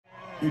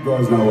You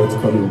guys know what's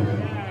coming.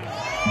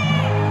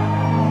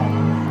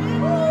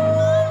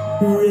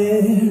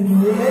 Red,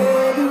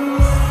 red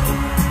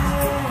wine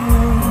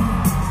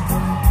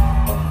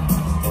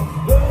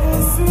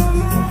goes through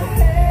my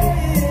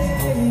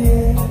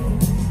head,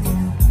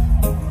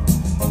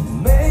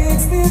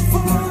 makes me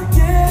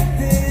forget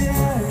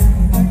that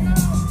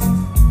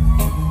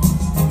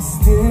I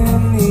still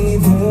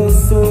need her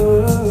so.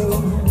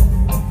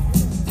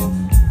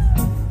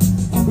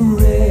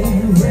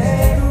 Red,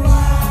 red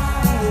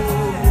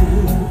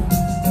wine,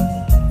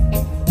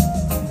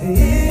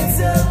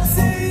 it's up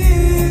to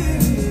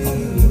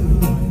you.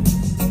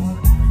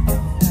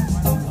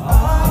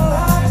 All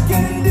I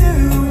can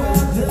do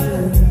after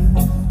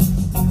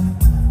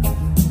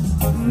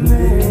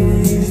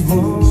memories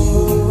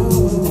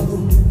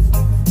won't,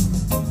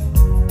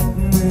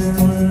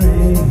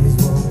 memories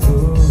won't go.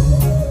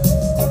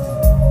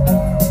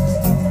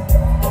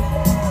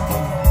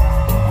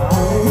 I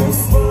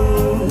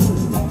whisper,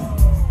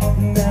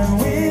 now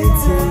we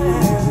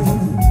turn,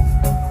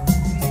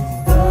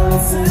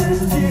 thoughts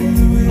and you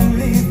will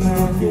leave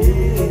my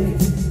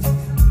head.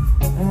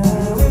 I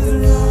was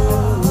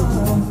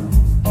wrong,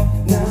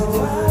 now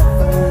I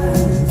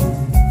find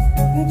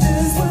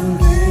just one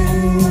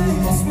thing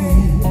makes me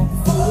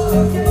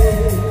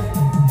forget.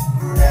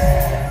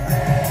 Red,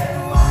 red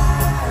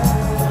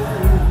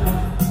wine,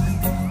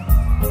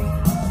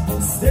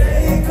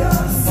 stay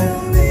close to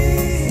me.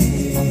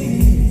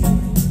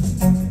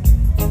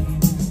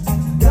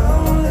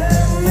 Don't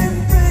let me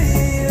be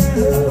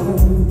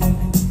alone.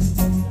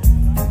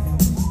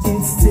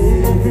 It's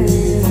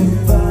tearing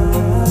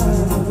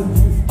apart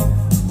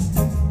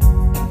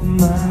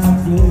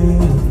my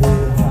blue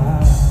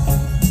heart.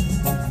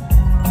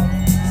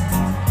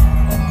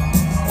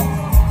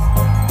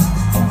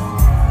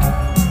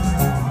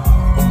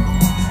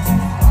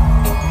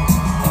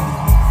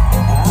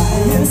 I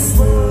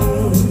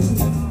whisper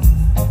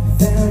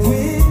that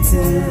we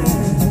turn,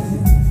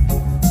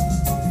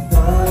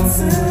 thoughts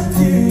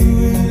of you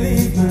will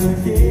leave my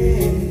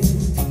head.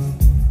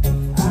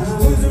 I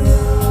was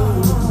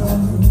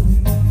wrong,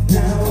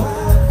 now I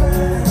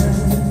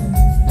find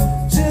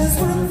just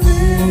one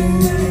thing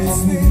makes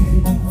me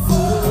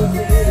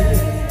forget.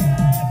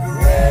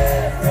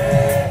 Red,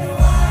 red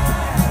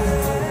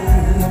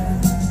wine,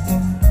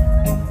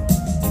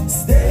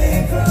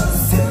 stay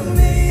close to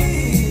me.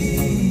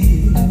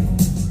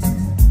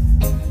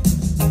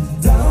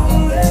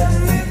 Don't let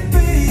me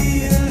be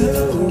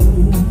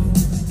alone.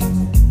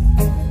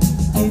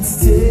 It's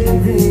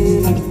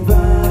tearing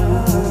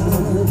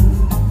apart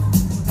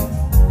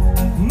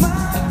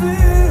my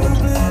blue,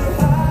 blue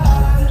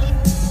heart.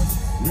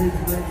 Red,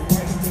 red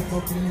wine, make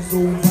up feel so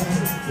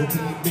fine. You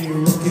keep me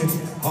rocking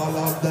all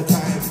of the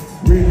time.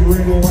 Red,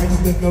 red wine,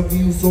 make up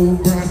feel so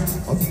grand.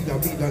 I feel that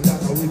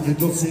when you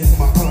just in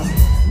my hand.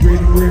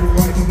 Red, red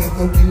wine, make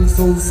up feel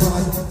so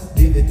sad.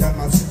 Anytime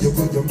I see you,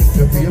 girl, you make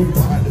me feel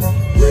bad.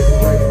 Red,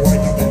 red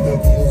wine, make up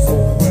feel so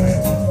bad.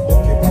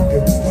 Okay, back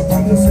and stop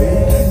on the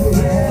same level.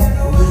 Red,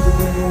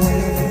 red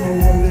wine, make me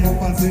only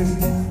passing.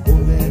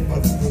 Only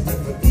passing,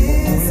 remember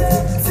It's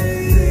up to you.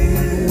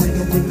 when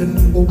you're with the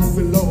new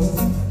for love.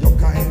 Your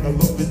kind of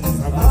love is a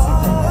blessing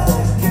from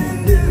above.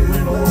 Red,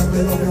 red wine, me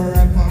love you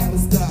right from the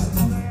start.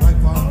 Right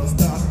from the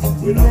start.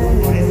 Without my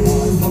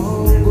heart,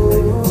 red,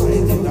 red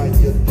wine, did I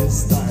get this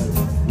style?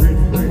 Red,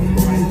 red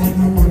wine,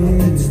 I'm on a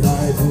big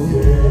style,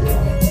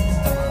 yeah.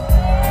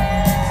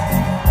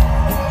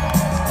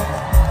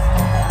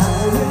 I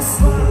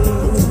whisper,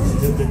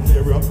 Let me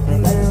clear up my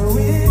mind. now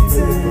we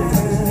turn,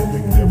 Let me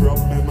clear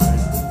up my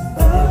mind.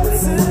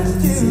 thoughts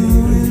of you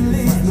will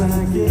leave my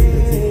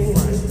head.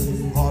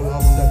 All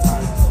of the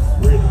time.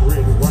 Red,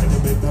 red wine, you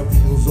make me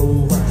feel so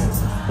right.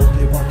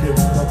 Okay, back it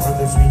up on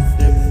the sweet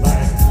them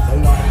line. The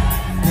line.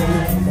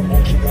 The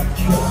monkey got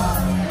killed.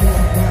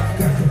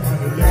 Got you on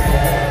the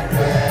level.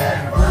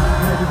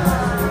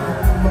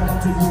 Love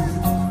to you.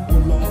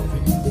 Love to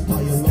you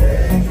because you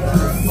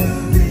love me.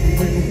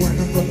 Red wine,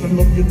 I'm gonna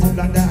love you till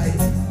I die.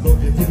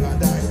 Love you till I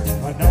die.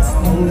 And that's no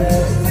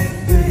lie.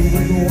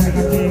 Red wine, I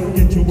can't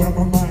get you out of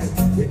my mind.